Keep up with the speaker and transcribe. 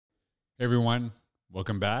Hey everyone,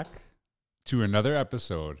 welcome back to another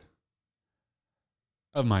episode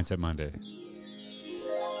of Mindset Monday.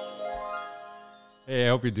 Hey, I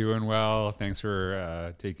hope you're doing well. Thanks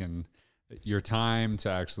for taking your time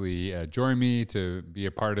to actually join me to be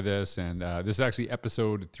a part of this. And this is actually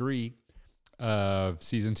episode 3 of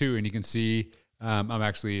season 2. And you can see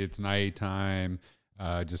it's nighttime.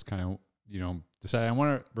 Just kind of, decided I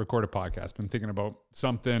want to record a podcast. Been thinking about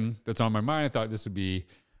something that's on my mind. I thought this would be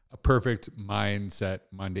a perfect Mindset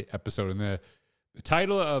Monday episode. And the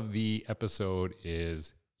title of the episode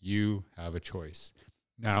is You Have a Choice.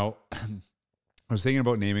 Now, I was thinking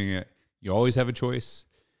about naming it You Always Have a Choice.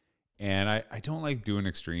 And I don't like doing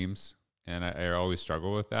extremes. And I always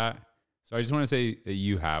struggle with that. So I just want to say that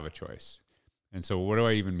you have a choice. And so what do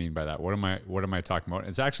I even mean by that? What am I talking about?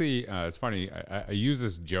 It's actually, it's funny. I use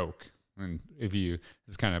this joke. And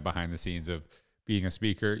it's kind of behind the scenes of being a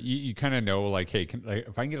speaker, you kind of know, like, hey,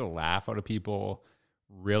 if I can get a laugh out of people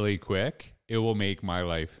really quick, it will make my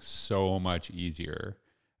life so much easier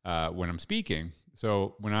when I'm speaking.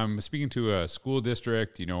 So when I'm speaking to a school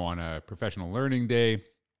district, on a professional learning day,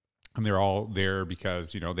 and they're all there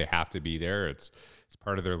because, they have to be there. It's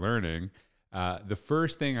part of their learning. The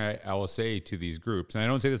first thing I will say to these groups, and I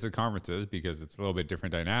don't say this at conferences because it's a little bit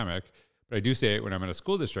different dynamic, but I do say it when I'm in a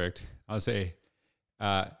school district. I'll say,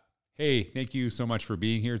 hey, thank you so much for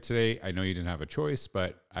being here today. I know you didn't have a choice,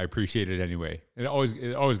 but I appreciate it anyway. It always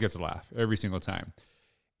gets a laugh every single time.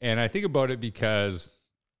 And I think about it because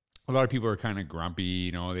a lot of people are kind of grumpy,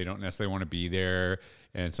 they don't necessarily want to be there.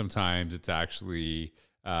 And sometimes it's actually,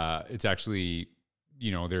 their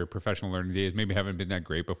professional learning days maybe haven't been that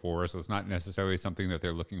great before. So it's not necessarily something that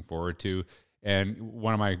they're looking forward to. And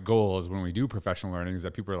one of my goals when we do professional learning is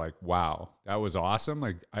that people are like, wow, that was awesome.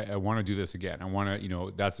 Like, I want to do this again. I want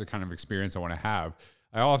to, that's the kind of experience I want to have.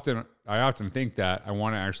 I often think that I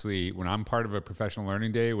want to actually, when I'm part of a professional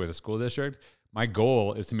learning day with a school district, my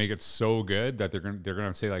goal is to make it so good that they're going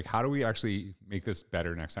to say, like, how do we actually make this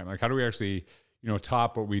better next time? Like, how do we actually,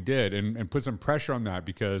 top what we did and put some pressure on that?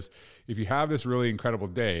 Because if you have this really incredible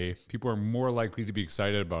day, people are more likely to be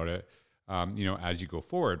excited about it, as you go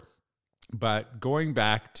forward. But going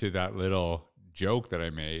back to that little joke that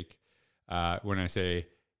I make, when I say,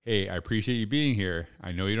 hey, I appreciate you being here.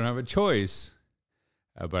 I know you don't have a choice,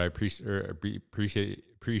 but I appreciate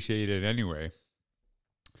it anyway.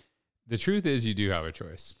 The truth is you do have a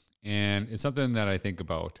choice. And it's something that I think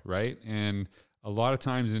about, right? And a lot of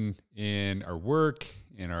times in our work,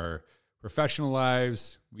 in our professional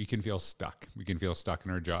lives, we can feel stuck. We can feel stuck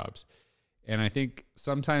in our jobs. And I think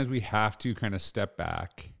sometimes we have to kind of step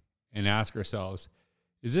back and ask ourselves,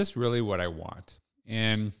 is this really what I want?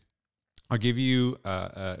 And I'll give you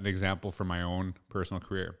an example from my own personal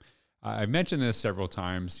career. I've mentioned this several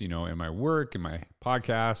times, in my work, in my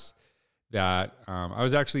podcasts, that I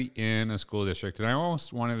was actually in a school district, and I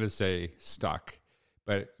almost wanted to say stuck.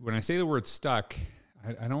 But when I say the word stuck,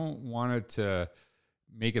 I don't want it to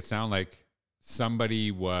make it sound like somebody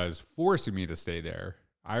was forcing me to stay there.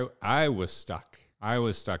 I was stuck. I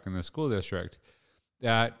was stuck in the school district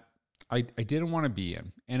that I didn't want to be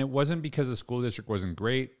in. And it wasn't because the school district wasn't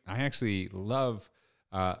great. I actually love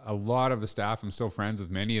a lot of the staff. I'm still friends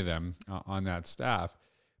with many of them on that staff.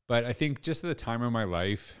 But I think just at the time of my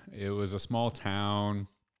life, it was a small town.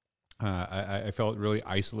 I felt really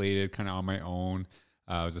isolated, kind of on my own.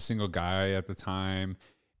 I was a single guy at the time.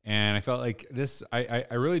 And I felt like I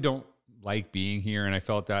really don't like being here. And I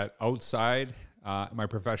felt that outside my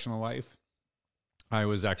professional life, I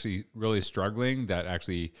was actually really struggling, that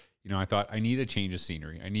actually, I thought I need a change of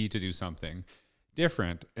scenery. I need to do something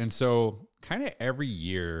different. And so kind of every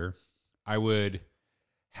year I would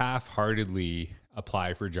half-heartedly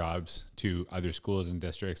apply for jobs to other schools and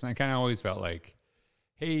districts. And I kind of always felt like,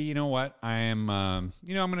 hey, you know what? I'm going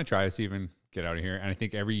to try to see if I can get out of here. And I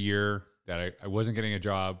think every year that I wasn't getting a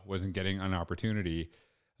job, wasn't getting an opportunity,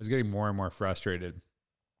 I was getting more and more frustrated.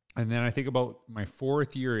 And then I think about my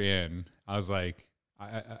 4th year in, I was like,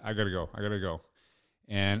 I gotta go.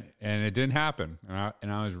 And it didn't happen.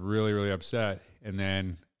 And I was really, really upset. And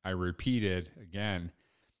then I repeated again.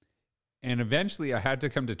 And eventually I had to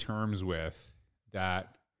come to terms with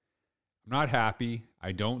that. I'm not happy.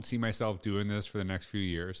 I don't see myself doing this for the next few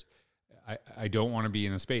years. I don't want to be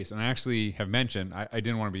in the space. And I actually have mentioned, I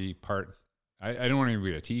didn't want to be I didn't want to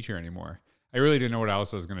be a teacher anymore. I really didn't know what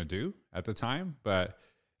else I was going to do at the time, but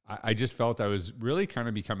I just felt I was really kind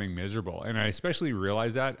of becoming miserable. And I especially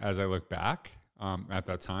realized that as I look back at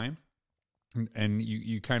that time. And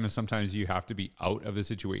you kind of, sometimes you have to be out of the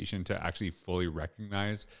situation to actually fully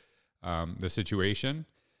recognize the situation.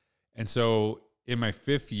 And so in my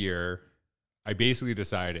 5th year, I basically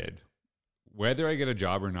decided whether I get a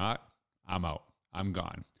job or not, I'm out. I'm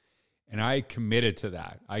gone. And I committed to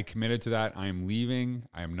that. I am leaving.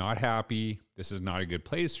 I am not happy. This is not a good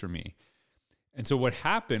place for me. And so what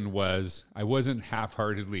happened was I wasn't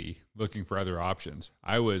half-heartedly looking for other options.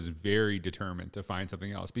 I was very determined to find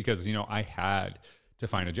something else because, I had to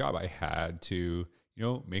find a job. I had to,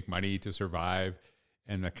 make money to survive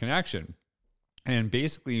and the connection. And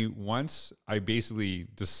basically, once I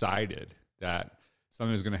decided that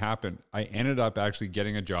something was going to happen, I ended up actually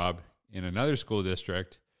getting a job in another school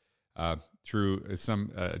district through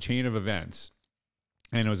a chain of events.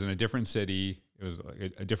 And it was in a different city. It was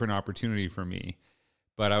a different opportunity for me.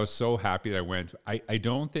 But I was so happy that I went. I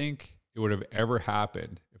don't think it would have ever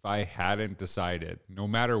happened if I hadn't decided, no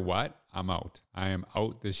matter what, I'm out. I am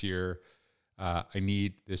out this year. I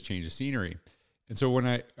need this change of scenery. And so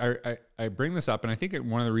when I bring this up, and I think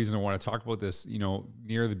one of the reasons I want to talk about this,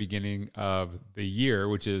 near the beginning of the year,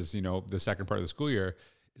 which is, the second part of the school year,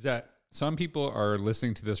 is that some people are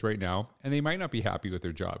listening to this right now and they might not be happy with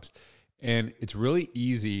their jobs. And it's really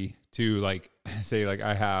easy to say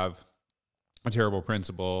I have a terrible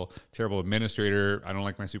principal, terrible administrator. I don't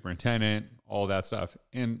like my superintendent, all that stuff.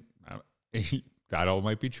 And that all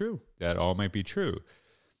might be true.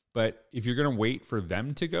 But if you're going to wait for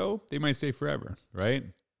them to go, they might stay forever, right?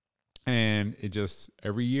 And it just,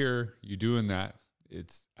 every year you doing that,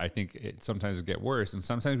 I think it sometimes get worse. And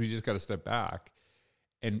sometimes we just got to step back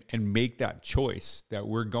and make that choice that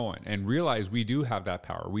we're going and realize we do have that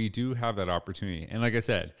power. We do have that opportunity. And like I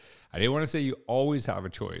said, I didn't want to say you always have a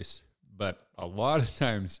choice, but a lot of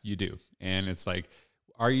times you do. And it's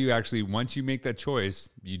are you actually, once you make that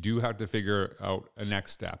choice, you do have to figure out a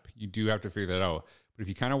next step. You do have to figure that out. But if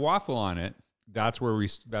you kind of waffle on it, that's where we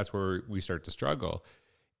start to struggle.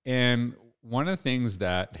 And one of the things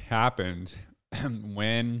that happened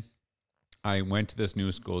when I went to this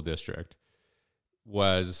new school district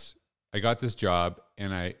was I got this job,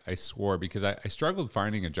 and I swore, because I struggled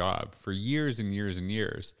finding a job for years and years and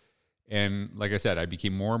years. And like I said, I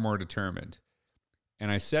became more and more determined.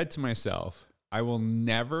 And I said to myself, I will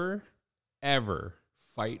never, ever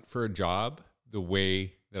fight for a job the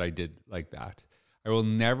way that I did like that. I will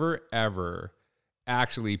never, ever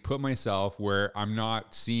actually put myself where I'm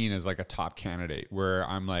not seen as a top candidate, where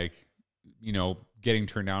I'm getting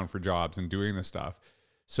turned down for jobs and doing this stuff.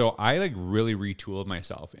 So I really retooled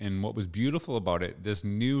myself. And what was beautiful about it, this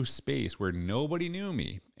new space where nobody knew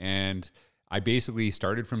me, and I basically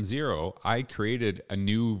started from zero. I created a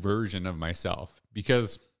new version of myself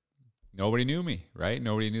because nobody knew me, right?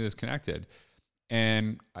 Nobody knew this connected.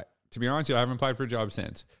 And to be honest with you, I haven't applied for a job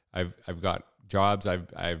since. I've got jobs.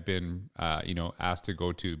 I've been asked to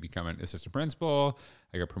go to become an assistant principal.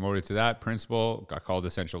 I got promoted to that principal, got called to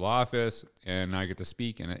central office, and I get to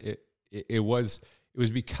speak. And it was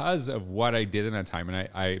because of what I did in that time. And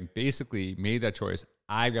I basically made that choice.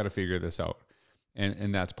 I've got to figure this out.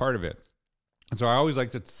 And that's part of it. And so I always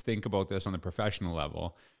like to think about this on the professional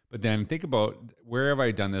level, but then think about, where have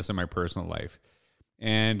I done this in my personal life?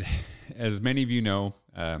 And as many of you know,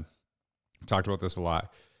 I've talked about this a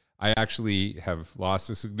lot. I actually have lost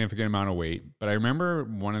a significant amount of weight, but I remember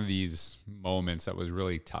one of these moments that was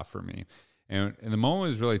really tough for me. And the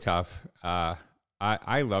moment was really tough.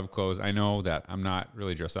 I love clothes. I know that I'm not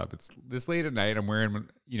really dressed up. It's this late at night. I'm wearing,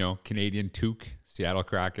 Canadian toque, Seattle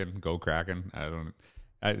Kraken, go Kraken.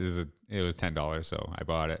 It was $10, so I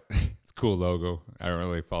bought it. It's a cool logo. I don't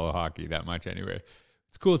really follow hockey that much anyway.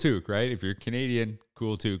 It's cool toque, right? If you're Canadian,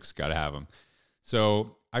 cool toques, got to have them.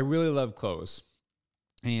 So I really love clothes.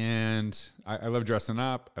 And I love dressing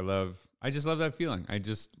up. I just love that feeling. I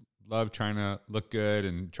just love trying to look good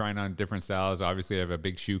and trying on different styles. Obviously, I have a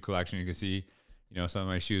big shoe collection. You can see, some of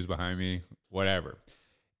my shoes behind me, whatever.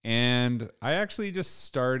 And I actually just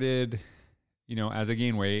started, as I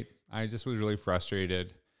gained weight, I just was really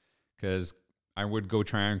frustrated because I would go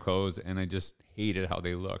try on clothes and I just hated how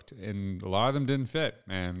they looked. And a lot of them didn't fit.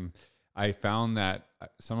 And I found that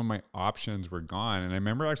some of my options were gone. And I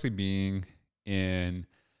remember actually being in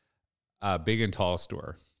a big and tall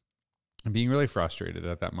store and being really frustrated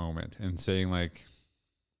at that moment and saying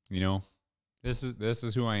this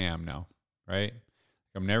is who I am now, right?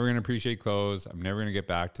 I'm never going to appreciate clothes. I'm never going to get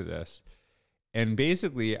back to this. And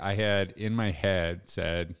basically I had in my head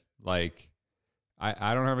said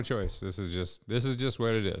I don't have a choice. This is just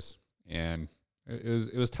what it is. And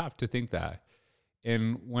it was tough to think that.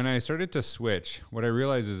 And when I started to switch, what I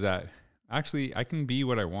realized is that actually I can be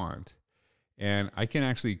what I want. And I can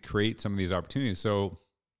actually create some of these opportunities. So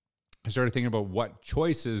I started thinking about, what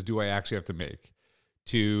choices do I actually have to make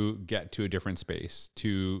to get to a different space,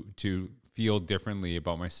 to feel differently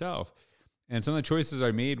about myself. And some of the choices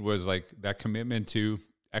I made was like that commitment to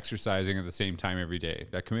exercising at the same time every day,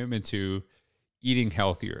 that commitment to eating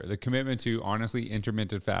healthier, the commitment to honestly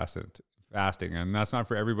intermittent fasting. And that's not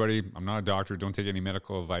for everybody. I'm not a doctor. Don't take any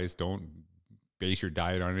medical advice. Don't base your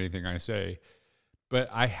diet on anything I say. But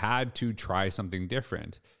I had to try something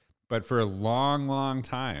different. But for a long, long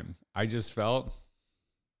time, I just felt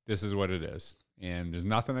this is what it is. And there's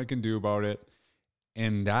nothing I can do about it.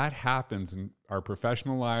 And that happens in our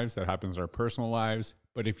professional lives. That happens in our personal lives.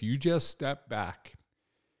 But if you just step back,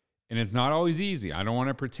 and it's not always easy. I don't want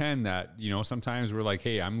to pretend that, sometimes we're like,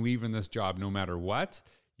 hey, I'm leaving this job no matter what.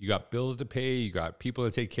 You got bills to pay. You got people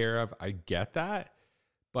to take care of. I get that.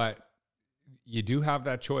 But you do have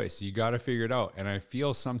that choice. You got to figure it out. And I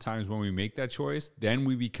feel sometimes when we make that choice, then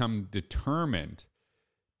we become determined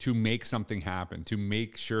to make something happen, to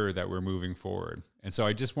make sure that we're moving forward. And so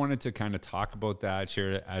I just wanted to kind of talk about that,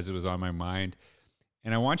 share it as it was on my mind.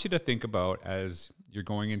 And I want you to think about, as you're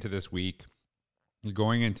going into this week, you're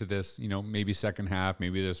going into this, maybe second half,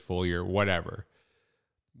 maybe this full year, whatever.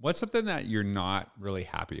 What's something that you're not really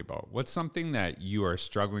happy about? What's something that you are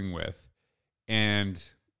struggling with? And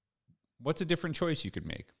what's a different choice you could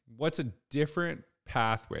make? What's a different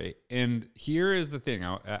pathway? And here is the thing.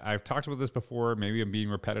 I've talked about this before. Maybe I'm being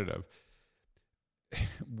repetitive.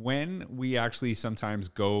 When we actually sometimes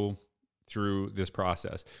go through this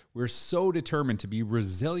process, we're so determined to be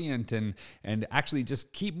resilient and actually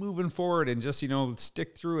just keep moving forward and just,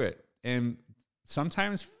 stick through it. And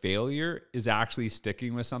sometimes failure is actually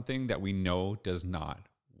sticking with something that we know does not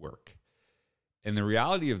work. And the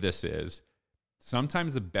reality of this is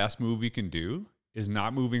sometimes the best move you can do is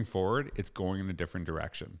not moving forward. It's going in a different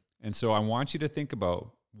direction. And so I want you to think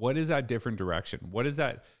about, what is that different direction? What is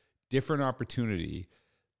that different opportunity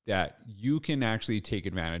that you can actually take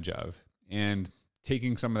advantage of, and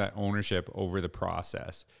taking some of that ownership over the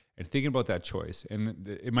process and thinking about that choice. And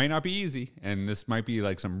it might not be easy, and this might be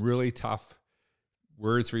like some really tough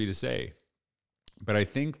words for you to say, but I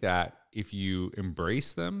think that if you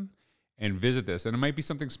embrace them and visit this, and it might be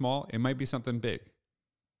something small, it might be something big,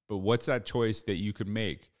 but what's that choice that you could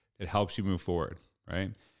make that helps you move forward,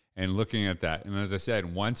 right? And looking at that. And as I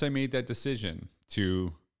said, once I made that decision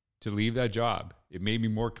to leave that job, it made me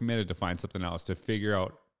more committed to find something else, to figure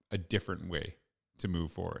out a different way to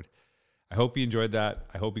move forward. I hope you enjoyed that.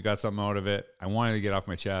 I hope you got something out of it. I wanted to get off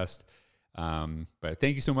my chest. But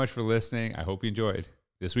thank you so much for listening. I hope you enjoyed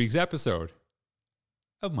this week's episode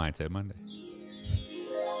of Mindset Monday.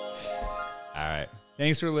 All right.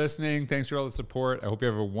 Thanks for listening. Thanks for all the support. I hope you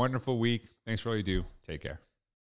have a wonderful week. Thanks for all you do. Take care.